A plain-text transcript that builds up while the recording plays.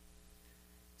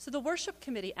So the worship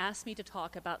committee asked me to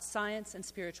talk about science and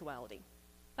spirituality.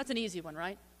 That's an easy one,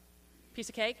 right? Piece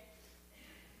of cake?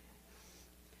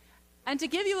 And to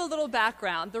give you a little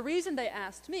background, the reason they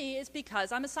asked me is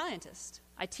because I'm a scientist.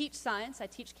 I teach science, I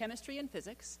teach chemistry and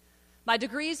physics. My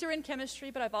degrees are in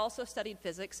chemistry, but I've also studied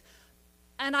physics,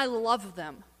 and I love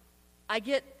them. I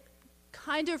get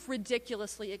kind of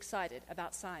ridiculously excited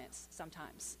about science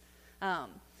sometimes.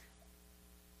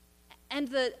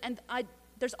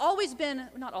 There's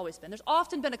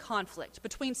often been a conflict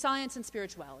between science and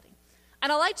spirituality.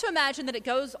 And I like to imagine that it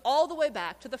goes all the way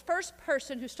back to the first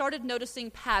person who started noticing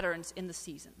patterns in the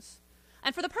seasons.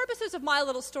 And for the purposes of my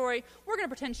little story, we're going to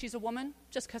pretend she's a woman,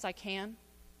 just because I can.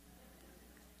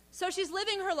 So she's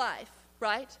living her life,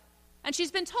 right? And she's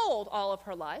been told all of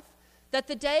her life that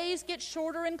the days get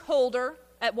shorter and colder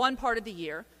at one part of the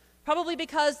year, probably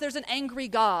because there's an angry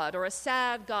god or a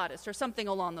sad goddess or something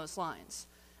along those lines.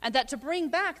 And that to bring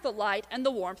back the light and the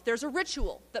warmth, there's a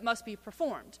ritual that must be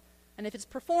performed. And if it's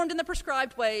performed in the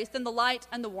prescribed ways, then the light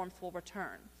and the warmth will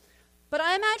return. But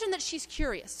I imagine that she's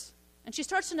curious, and she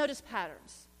starts to notice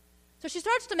patterns. So she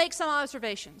starts to make some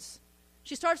observations.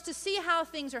 She starts to see how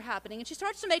things are happening, and she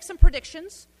starts to make some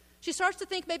predictions. She starts to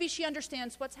think maybe she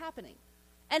understands what's happening.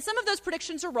 And some of those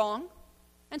predictions are wrong,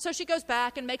 and so she goes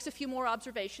back and makes a few more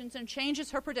observations and changes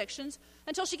her predictions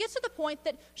until she gets to the point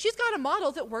that she's got a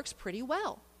model that works pretty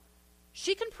well.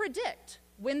 She can predict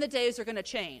when the days are going to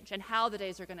change and how the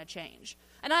days are going to change.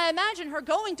 And I imagine her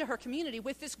going to her community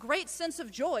with this great sense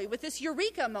of joy, with this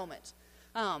eureka moment.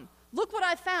 Look what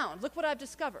I've found. Look what I've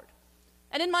discovered.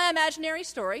 And in my imaginary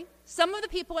story, some of the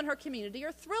people in her community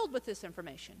are thrilled with this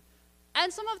information,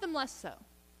 and some of them less so.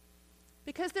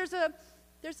 Because there's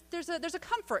a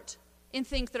comfort in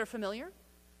things that are familiar.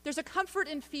 There's a comfort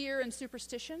in fear and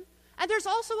superstition. And there's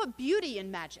also a beauty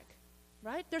in magic,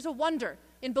 right? There's a wonder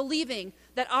in believing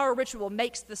that our ritual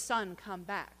makes the sun come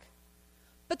back.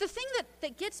 But the thing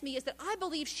that gets me is that I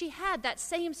believe she had that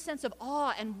same sense of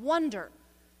awe and wonder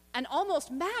and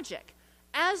almost magic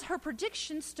as her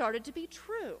predictions started to be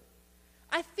true.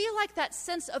 I feel like that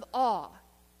sense of awe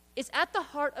is at the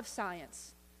heart of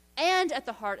science and at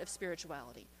the heart of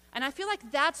spirituality. And I feel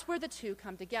like that's where the two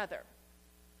come together.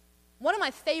 One of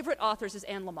my favorite authors is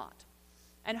Anne Lamott.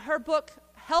 And her book,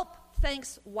 Help,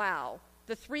 Thanks, Wow,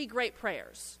 The Three Great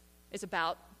Prayers, is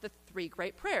about the three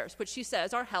great prayers, which she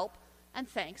says are help and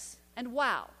thanks and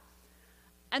wow.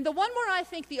 And the one where I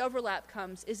think the overlap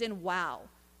comes is in wow.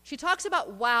 She talks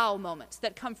about wow moments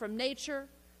that come from nature,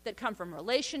 that come from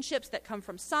relationships, that come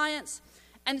from science.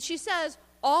 And she says,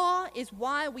 awe is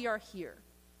why we are here.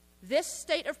 This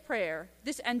state of prayer,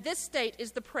 this state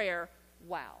is the prayer,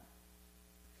 wow.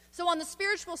 So on the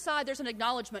spiritual side, there's an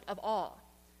acknowledgement of awe.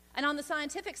 And on the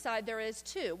scientific side, there is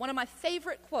too. One of my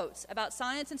favorite quotes about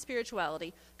science and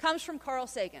spirituality comes from Carl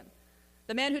Sagan,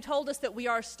 the man who told us that we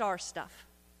are star stuff.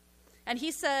 And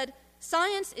he said,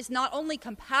 science is not only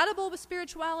compatible with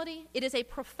spirituality, it is a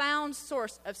profound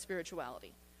source of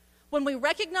spirituality. When we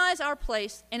recognize our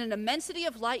place in an immensity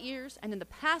of light years and in the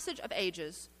passage of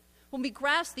ages, when we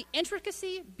grasp the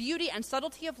intricacy, beauty, and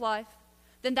subtlety of life,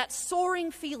 then that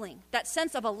soaring feeling, that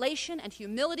sense of elation and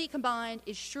humility combined,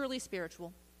 is surely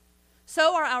spiritual.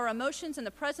 So are our emotions in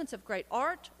the presence of great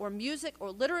art, or music, or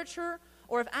literature,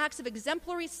 or of acts of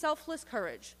exemplary selfless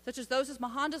courage, such as those of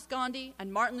Mohandas Gandhi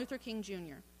and Martin Luther King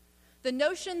Jr. The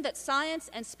notion that science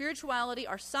and spirituality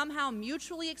are somehow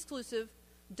mutually exclusive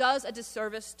does a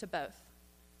disservice to both.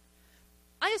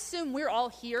 I assume we're all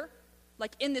here,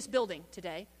 like in this building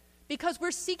today, because we're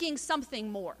seeking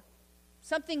something more,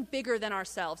 something bigger than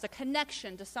ourselves, a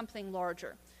connection to something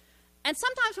larger. And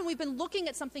sometimes when we've been looking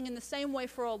at something in the same way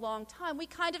for a long time, we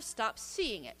kind of stop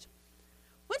seeing it.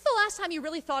 When's the last time you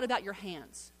really thought about your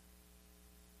hands?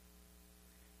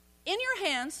 In your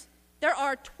hands, there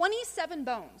are 27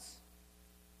 bones,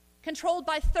 controlled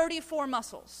by 34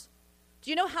 muscles.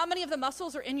 Do you know how many of the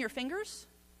muscles are in your fingers?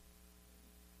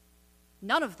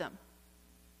 None of them.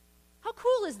 How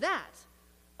cool is that?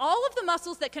 All of the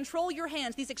muscles that control your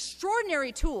hands, these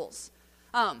extraordinary tools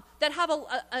that have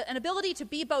an ability to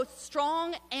be both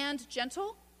strong and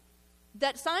gentle,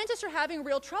 that scientists are having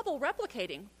real trouble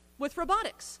replicating with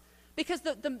robotics, because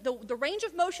the range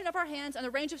of motion of our hands and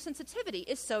the range of sensitivity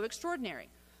is so extraordinary.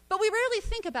 But we rarely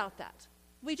think about that.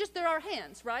 They're our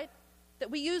hands, right?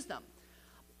 That we use them.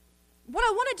 What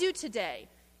I want to do today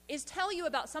is tell you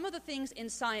about some of the things in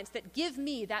science that give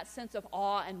me that sense of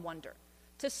awe and wonder,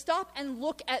 to stop and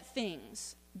look at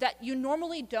things that you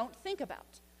normally don't think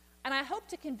about. And I hope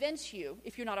to convince you,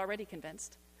 if you're not already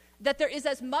convinced, that there is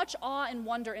as much awe and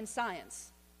wonder in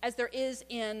science as there is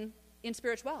in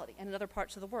spirituality and in other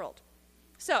parts of the world.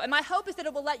 So, and my hope is that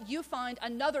it will let you find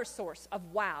another source of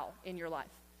wow in your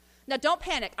life. Now, don't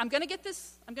panic. I'm going to get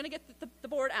the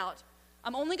board out.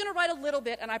 I'm only going to write a little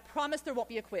bit, and I promise there won't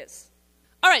be a quiz.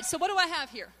 All right, so what do I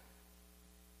have here?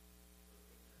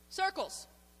 Circles.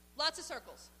 Lots of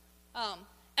circles.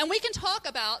 And we can talk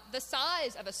about the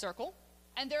size of a circle,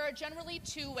 and there are generally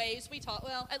two ways we talk,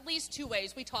 well, at least two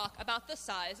ways we talk about the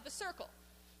size of a circle.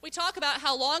 We talk about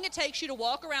how long it takes you to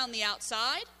walk around the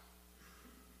outside,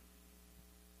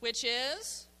 which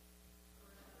is,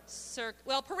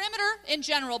 perimeter in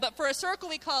general, but for a circle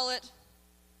we call it,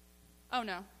 oh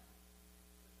no.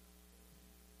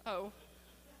 Oh.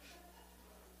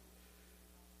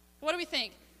 What do we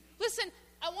think? Listen,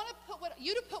 I want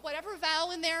you to put whatever vowel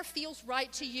in there feels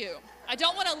right to you. I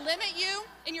don't want to limit you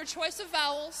in your choice of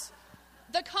vowels.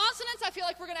 The consonants I feel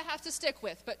like we're going to have to stick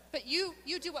with, but you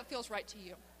do what feels right to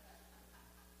you.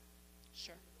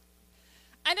 Sure.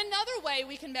 And another way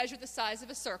we can measure the size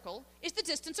of a circle is the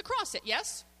distance across it,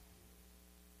 yes?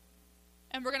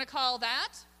 And we're going to call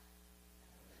that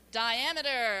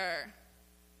diameter.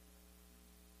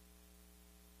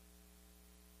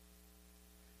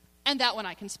 And that one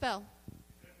I can spell.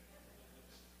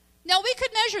 Now, we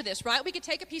could measure this, right? We could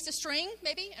take a piece of string,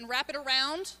 maybe, and wrap it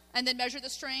around, and then measure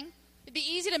the string. It'd be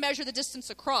easy to measure the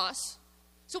distance across.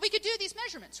 So we could do these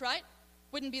measurements, right?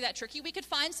 Wouldn't be that tricky. We could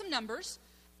find some numbers,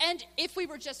 and if we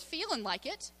were just feeling like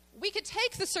it, we could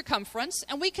take the circumference,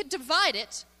 and we could divide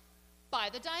it by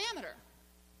the diameter.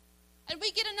 And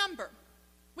we'd get a number.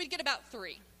 We'd get about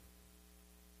 3.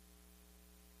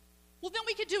 Well, then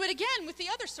we could do it again with the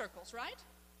other circles, right?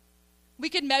 We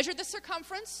could measure the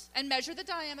circumference and measure the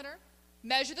diameter,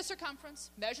 measure the circumference,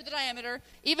 measure the diameter,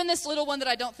 even this little one that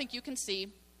I don't think you can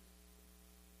see.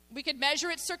 We could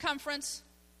measure its circumference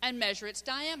and measure its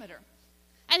diameter.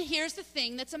 And here's the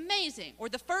thing that's amazing, or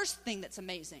the first thing that's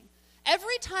amazing.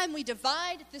 Every time we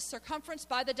divide this circumference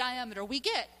by the diameter, we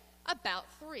get about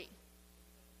 3.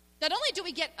 Not only do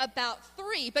we get about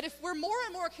 3, but if we're more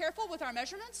and more careful with our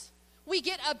measurements, we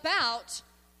get about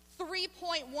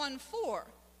 3.14.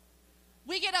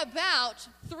 We get about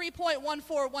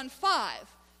 3.1415.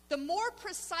 The more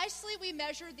precisely we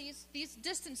measure these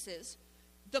distances,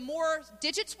 the more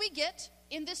digits we get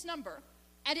in this number.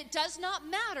 And it does not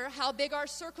matter how big our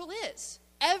circle is.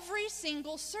 Every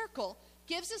single circle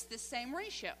gives us this same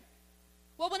ratio.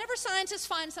 Well, whenever scientists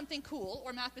find something cool,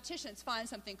 or mathematicians find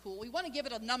something cool, we want to give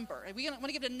it a number, and we want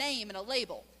to give it a name and a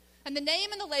label. And the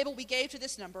name and the label we gave to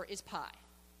this number is pi.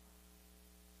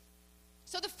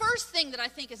 So the first thing that I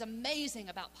think is amazing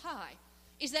about pi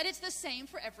is that it's the same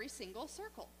for every single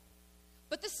circle.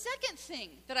 But the second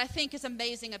thing that I think is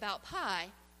amazing about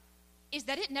pi is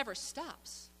that it never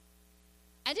stops.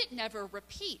 And it never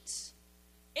repeats.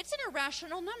 It's an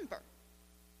irrational number.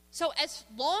 So as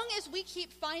long as we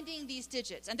keep finding these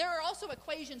digits, and there are also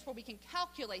equations where we can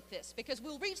calculate this because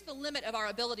we'll reach the limit of our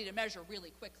ability to measure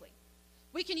really quickly.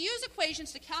 We can use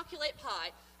equations to calculate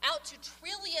pi out to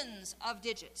trillions of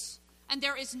digits. And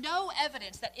there is no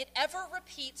evidence that it ever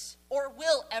repeats or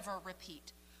will ever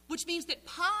repeat, which means that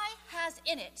pi has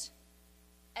in it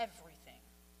everything.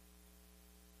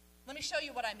 Let me show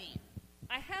you what I mean.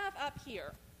 I have up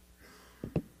here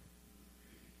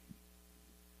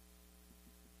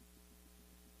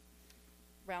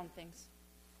round things.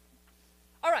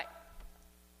 All right.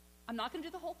 I'm not going to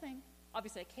do the whole thing.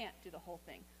 Obviously, I can't do the whole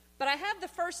thing. But I have the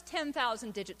first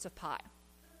 10,000 digits of pi.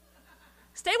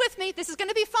 Stay with me. This is going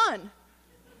to be fun.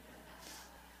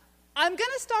 I'm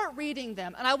going to start reading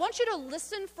them, and I want you to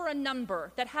listen for a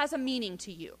number that has a meaning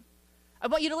to you. I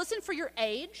want you to listen for your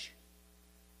age,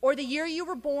 or the year you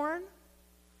were born,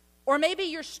 or maybe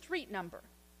your street number,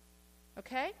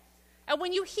 okay? And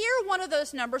when you hear one of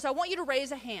those numbers, I want you to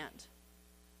raise a hand.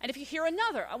 And if you hear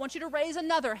another, I want you to raise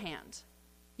another hand.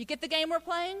 You get the game we're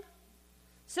playing?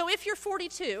 So if you're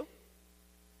 42,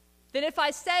 then if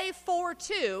I say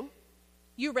 42,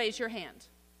 you raise your hand,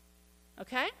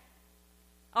 okay?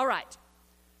 All right,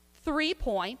 4,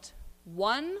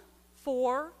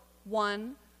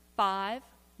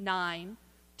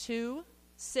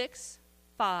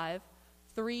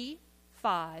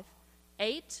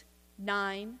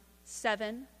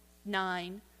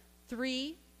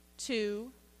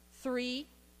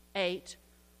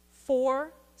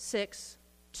 6,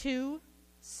 2,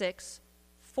 6,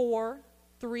 4,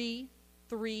 3,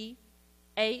 3,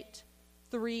 8,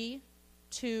 9,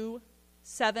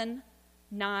 7,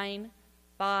 9,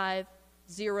 3,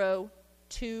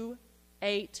 2,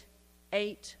 3,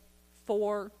 8,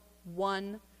 4,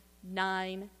 1,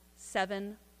 9,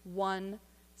 7, 1,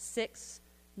 6,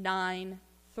 9,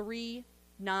 3,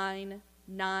 9,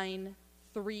 9,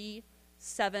 3,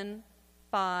 7,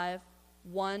 5,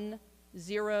 1,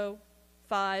 0,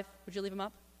 5. Would you leave them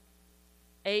up?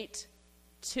 8,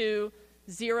 2,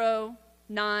 0,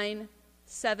 9,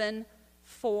 7,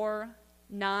 4,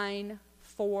 9,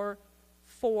 4,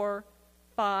 4,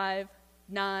 5,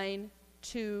 9,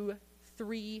 2,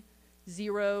 3,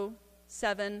 0,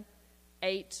 7,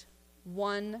 8,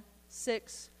 1,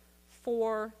 6,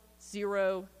 4,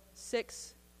 0,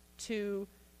 6, 2,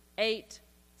 8,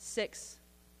 6,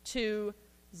 2,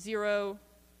 0,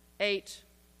 8.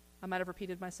 I might have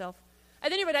repeated myself.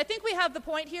 At any rate, I think we have the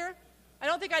point here. I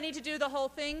don't think I need to do the whole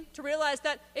thing to realize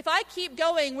that if I keep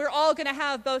going, we're all going to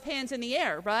have both hands in the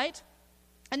air, right?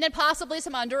 And then possibly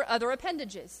some other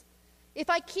appendages. If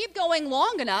I keep going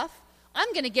long enough,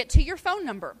 I'm going to get to your phone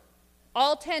number,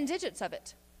 all 10 digits of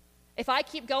it. If I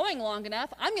keep going long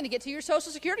enough, I'm going to get to your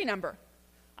social security number.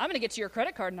 I'm going to get to your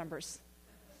credit card numbers.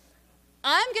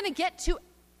 I'm going to get to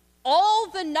all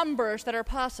the numbers that are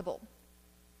possible.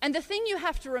 And the thing you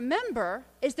have to remember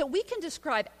is that we can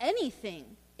describe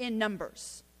anything in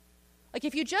numbers. Like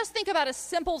if you just think about a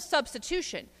simple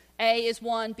substitution, A is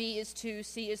 1, B is 2,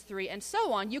 C is 3, and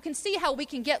so on, you can see how we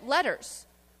can get letters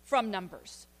from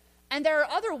numbers. And there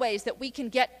are other ways that we can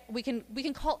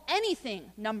call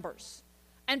anything numbers.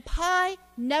 And pi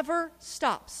never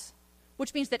stops,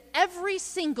 which means that every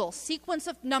single sequence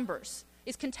of numbers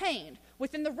is contained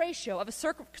within the ratio of a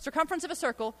circumference of a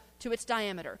circle to its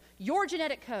diameter. Your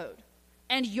genetic code,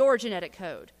 and your genetic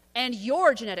code, and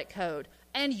your genetic code,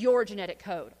 and your genetic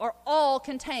code are all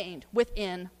contained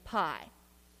within pi.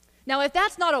 Now, if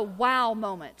that's not a wow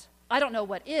moment, I don't know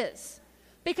what is.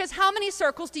 Because how many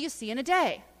circles do you see in a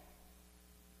day?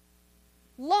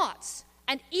 Lots.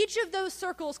 And each of those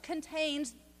circles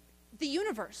contains the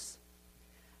universe.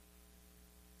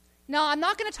 Now, I'm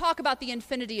not going to talk about the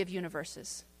infinity of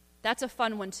universes. That's a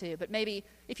fun one too, but maybe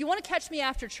if you want to catch me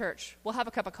after church, we'll have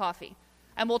a cup of coffee,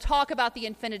 and we'll talk about the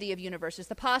infinity of universes,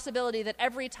 the possibility that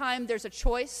every time there's a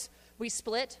choice, we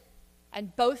split,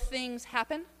 and both things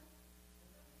happen.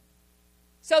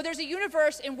 So there's a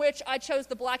universe in which I chose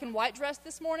the black and white dress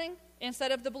this morning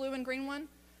instead of the blue and green one.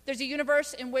 There's a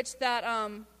universe in which that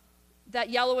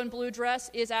yellow and blue dress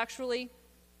is actually,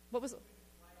 what was it?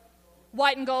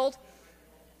 White and gold.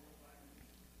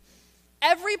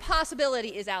 Every possibility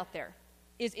is out there,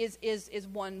 is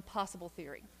one possible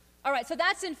theory. All right, so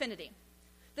that's infinity.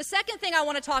 The second thing I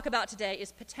want to talk about today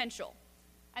is potential.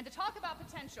 And to talk about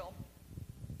potential,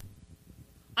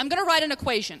 I'm going to write an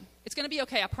equation. It's going to be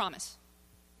okay, I promise.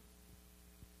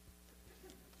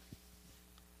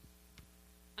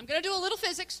 I'm going to do a little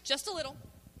physics, just a little.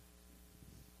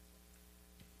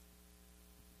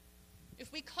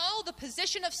 If we call the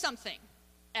position of something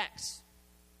x,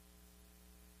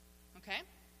 okay,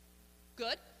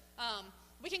 good.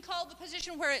 We can call the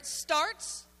position where it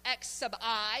starts x sub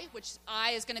I, which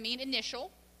I is going to mean initial.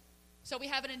 So we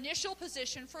have an initial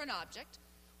position for an object.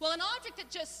 Well, an object that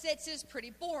just sits is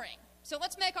pretty boring. So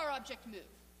let's make our object move.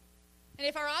 And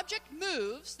if our object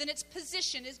moves, then its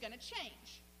position is going to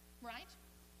change, right?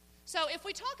 So if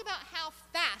we talk about how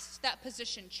fast that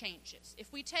position changes,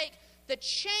 if we take the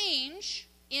change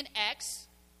in x,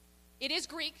 it is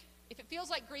Greek. If it feels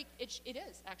like Greek, it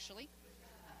is, actually.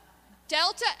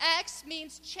 Delta x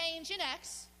means change in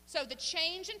x. So the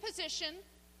change in position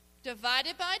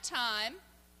divided by time,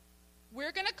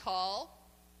 we're going to call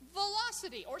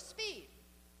velocity or speed.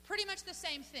 Pretty much the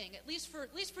same thing, at least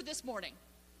for this morning.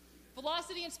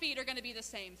 Velocity and speed are going to be the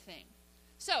same thing.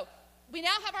 So we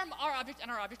now have our object,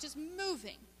 and our object is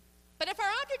moving. But if our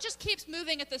object just keeps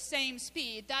moving at the same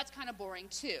speed, that's kind of boring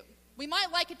too. We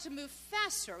might like it to move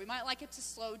faster. We might like it to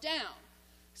slow down.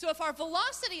 So if our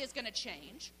velocity is going to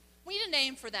change, we need a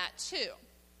name for that too.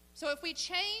 So if we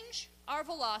change our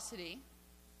velocity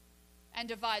and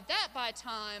divide that by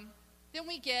time, then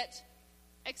we get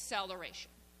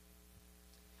acceleration.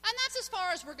 And that's as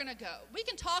far as we're going to go. We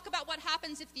can talk about what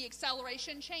happens if the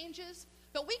acceleration changes,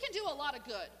 but we can do a lot of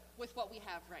good with what we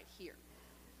have right here.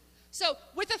 So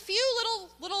with a few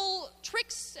little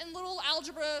tricks and little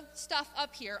algebra stuff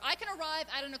up here, I can arrive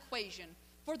at an equation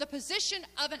for the position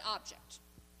of an object.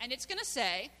 And it's going to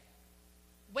say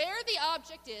where the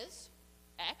object is,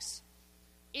 x,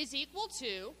 is equal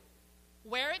to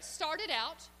where it started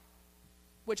out,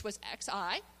 which was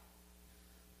xi,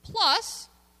 plus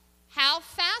how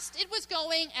fast it was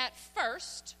going at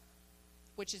first,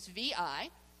 which is vi,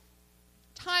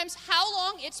 times how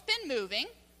long it's been moving,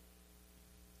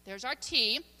 there's our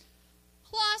t,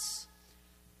 plus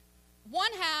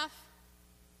 1/2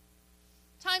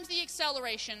 times the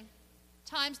acceleration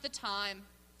times the time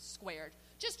squared.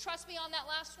 Just trust me on that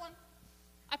last one.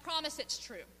 I promise it's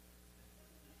true.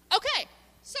 Okay,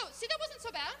 so see, that wasn't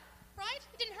so bad. right?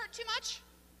 It didn't hurt too much.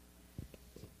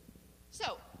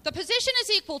 So the position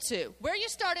is equal to where you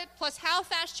started plus how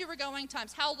fast you were going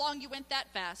times how long you went that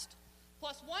fast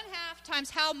plus 1/2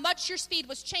 times how much your speed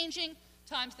was changing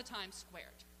times the time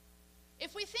squared.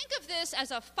 If we think of this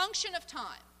as a function of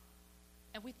time,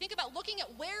 and we think about looking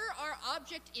at where our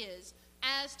object is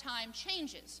as time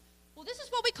changes, well, this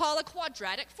is what we call a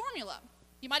quadratic formula.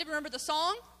 You might even remember the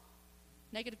song,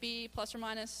 negative b plus or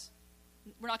minus.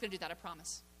 We're not going to do that, I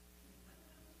promise.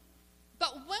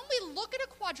 But when we look at a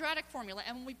quadratic formula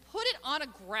and when we put it on a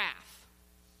graph,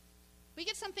 we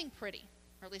get something pretty,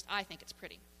 or at least I think it's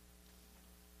pretty.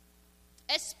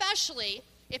 Especially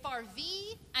if our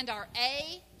v and our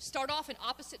a start off in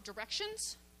opposite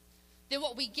directions, then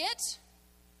what we get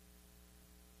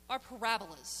are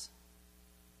parabolas.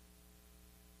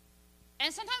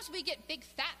 And sometimes we get big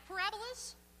fat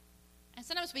parabolas, and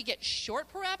sometimes we get short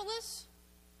parabolas,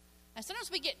 and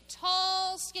sometimes we get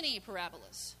tall, skinny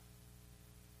parabolas.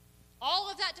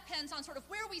 All of that depends on sort of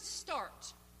where we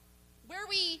start, where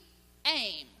we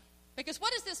aim. Because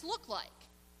what does this look like?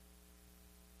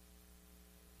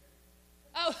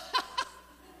 Oh,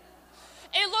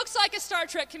 it looks like a Star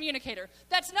Trek communicator.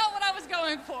 That's not what I was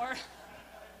going for.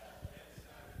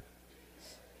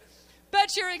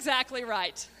 But you're exactly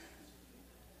right.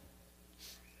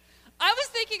 I was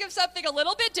thinking of something a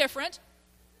little bit different.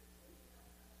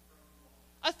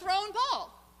 A thrown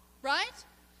ball, right?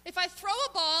 If I throw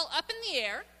a ball up in the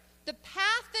air, the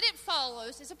path that it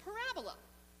follows is a parabola.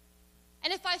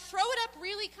 And if I throw it up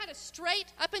really kind of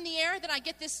straight up in the air, then I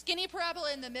get this skinny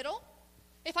parabola in the middle.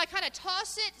 If I kind of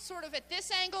toss it sort of at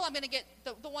this angle, I'm going to get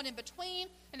the one in between.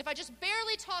 And if I just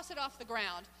barely toss it off the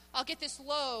ground, I'll get this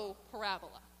low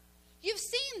parabola. You've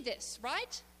seen this,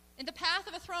 right? In the path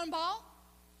of a thrown ball?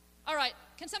 All right,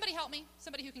 can somebody help me?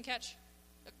 Somebody who can catch?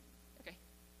 Okay.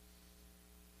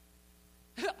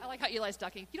 I like how Eli's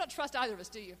ducking. You don't trust either of us,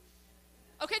 do you?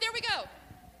 Okay, there we go.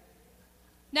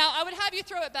 Now, I would have you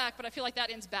throw it back, but I feel like that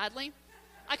ends badly.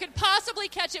 I could possibly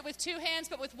catch it with 2 hands,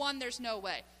 but with one, there's no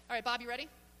way. All right, Bob, you ready?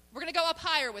 We're going to go up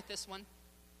higher with this one.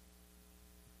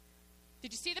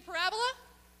 Did you see the parabola?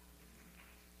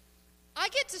 I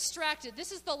get distracted.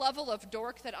 This is the level of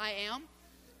dork that I am.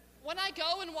 When I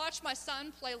go and watch my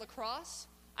son play lacrosse,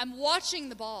 I'm watching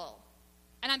the ball,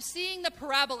 and I'm seeing the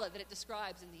parabola that it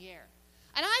describes in the air.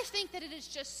 And I think that it is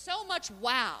just so much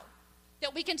wow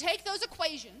that we can take those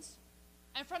equations,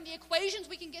 and from the equations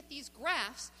we can get these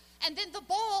graphs, and then the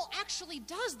ball actually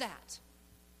does that,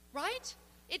 right?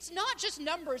 It's not just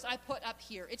numbers I put up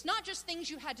here. It's not just things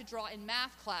you had to draw in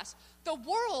math class. The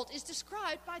world is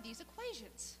described by these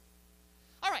equations.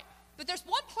 All right, but there's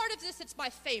one part of this that's my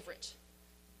favorite.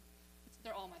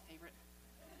 They're all my favorite.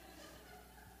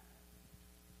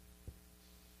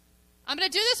 I'm going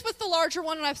to do this with the larger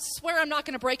one, and I swear I'm not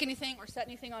going to break anything or set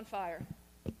anything on fire.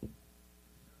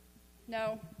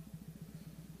 No.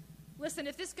 Listen,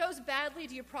 if this goes badly,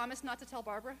 do you promise not to tell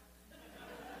Barbara?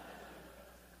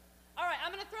 All right,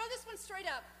 I'm going to throw this one straight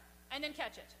up and then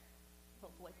catch it,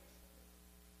 hopefully.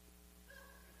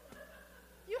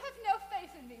 You have no faith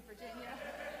in me, Virginia.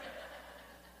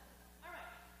 All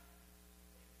right.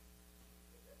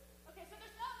 Okay, so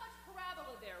there's not much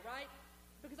parabola there, right?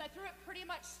 Because I threw it pretty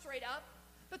much straight up.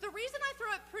 But the reason I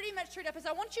threw it pretty much straight up is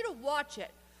I want you to watch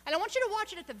it. And I want you to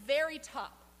watch it at the very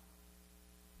top.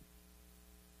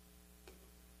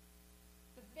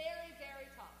 The very, very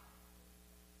top.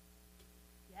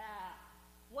 Yeah.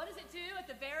 What does it do at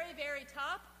the very, very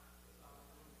top?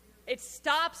 It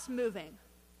stops moving,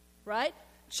 right?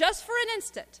 Just for an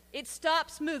instant, it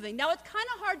stops moving. Now, it's kind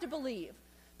of hard to believe,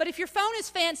 but if your phone is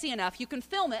fancy enough, you can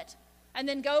film it and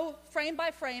then go frame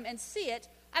by frame and see it.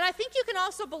 And I think you can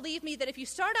also believe me that if you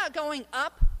start out going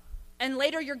up and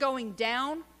later you're going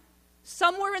down,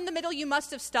 somewhere in the middle you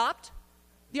must have stopped.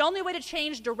 The only way to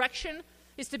change direction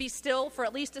is to be still for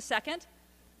at least a second.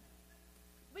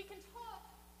 We can talk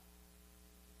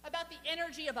about the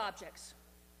energy of objects.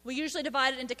 We usually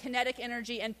divide it into kinetic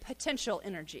energy and potential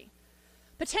energy.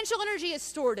 Potential energy is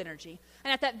stored energy.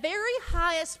 And at that very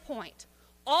highest point,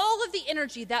 all of the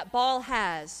energy that ball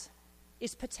has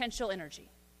is potential energy.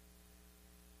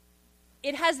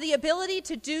 It has the ability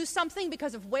to do something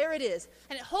because of where it is,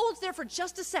 and it holds there for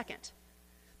just a second.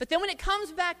 But then when it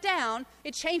comes back down,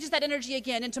 it changes that energy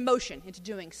again into motion, into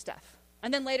doing stuff.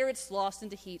 And then later it's lost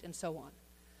into heat and so on.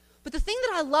 But the thing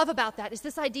that I love about that is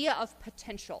this idea of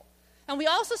potential. And we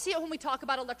also see it when we talk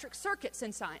about electric circuits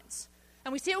in science.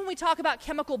 And we see it when we talk about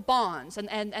chemical bonds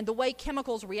and the way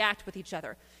chemicals react with each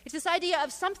other. It's this idea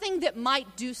of something that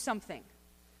might do something.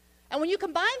 And when you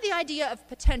combine the idea of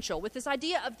potential with this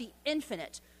idea of the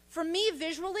infinite, for me,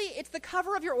 visually, it's the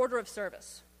cover of your order of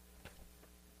service.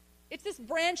 It's this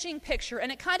branching picture,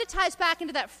 and it kind of ties back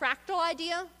into that fractal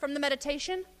idea from the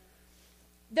meditation.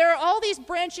 There are all these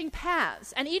branching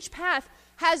paths, and each path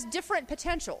has different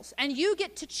potentials, and you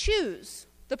get to choose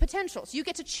the potentials. You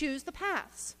get to choose the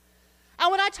paths.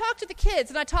 And when I talk to the kids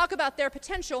and I talk about their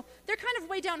potential, they're kind of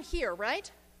way down here,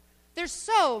 right? There's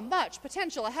so much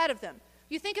potential ahead of them.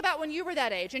 You think about when you were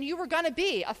that age and you were going to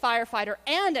be a firefighter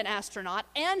and an astronaut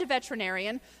and a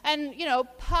veterinarian and,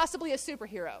 possibly a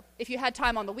superhero if you had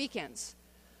time on the weekends.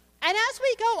 And as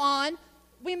we go on,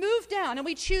 we move down and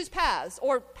we choose paths,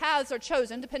 or paths are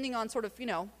chosen depending on sort of,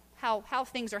 how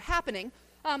things are happening.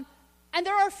 And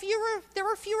there are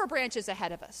fewer branches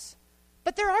ahead of us.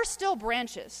 But there are still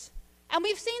branches. And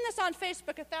we've seen this on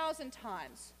Facebook 1,000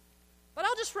 times. But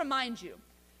I'll just remind you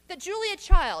that Julia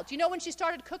Child, when she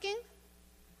started cooking?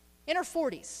 In her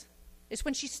 40s is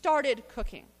when she started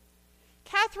cooking.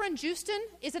 Katherine Joosten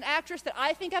is an actress that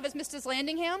I think of as Mrs.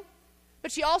 Landingham,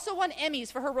 but she also won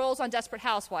Emmys for her roles on Desperate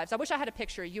Housewives. I wish I had a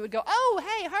picture. You would go, oh,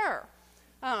 hey,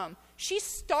 her. She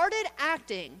started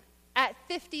acting at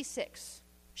 56.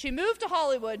 She moved to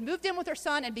Hollywood, moved in with her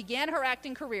son, and began her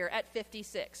acting career at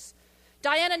 56.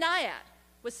 Diana Nyad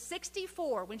was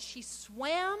 64 when she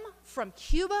swam from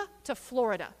Cuba to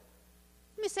Florida.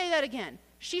 Let me say that again.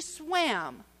 She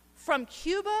swam from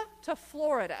Cuba to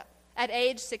Florida at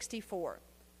age 64.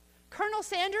 Colonel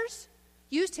Sanders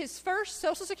used his first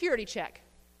Social Security check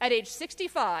at age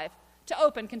 65 to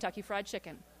open Kentucky Fried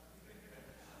Chicken.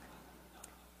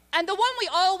 And the one we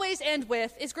always end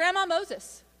with is Grandma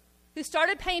Moses, who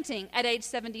started painting at age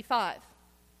 75.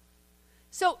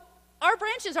 So our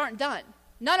branches aren't done.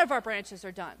 None of our branches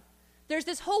are done. There's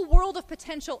this whole world of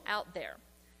potential out there.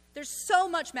 There's so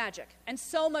much magic and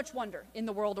so much wonder in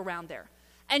the world around there.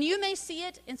 And you may see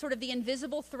it in sort of the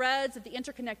invisible threads of the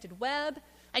interconnected web,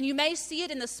 and you may see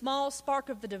it in the small spark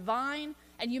of the divine,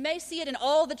 and you may see it in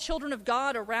all the children of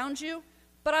God around you,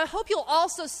 but I hope you'll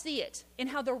also see it in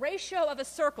how the ratio of a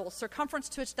circle's circumference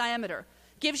to its diameter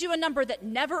gives you a number that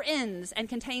never ends and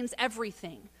contains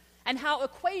everything, and how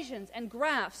equations and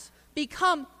graphs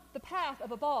become the path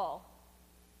of a ball,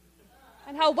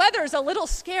 and how weather's a little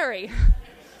scary.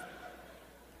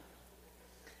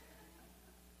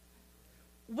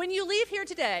 When you leave here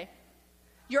today,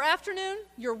 your afternoon,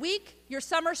 your week, your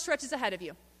summer stretches ahead of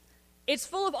you. It's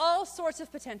full of all sorts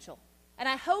of potential. And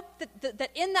I hope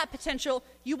that in that potential,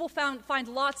 you will find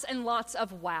lots and lots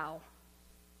of wow.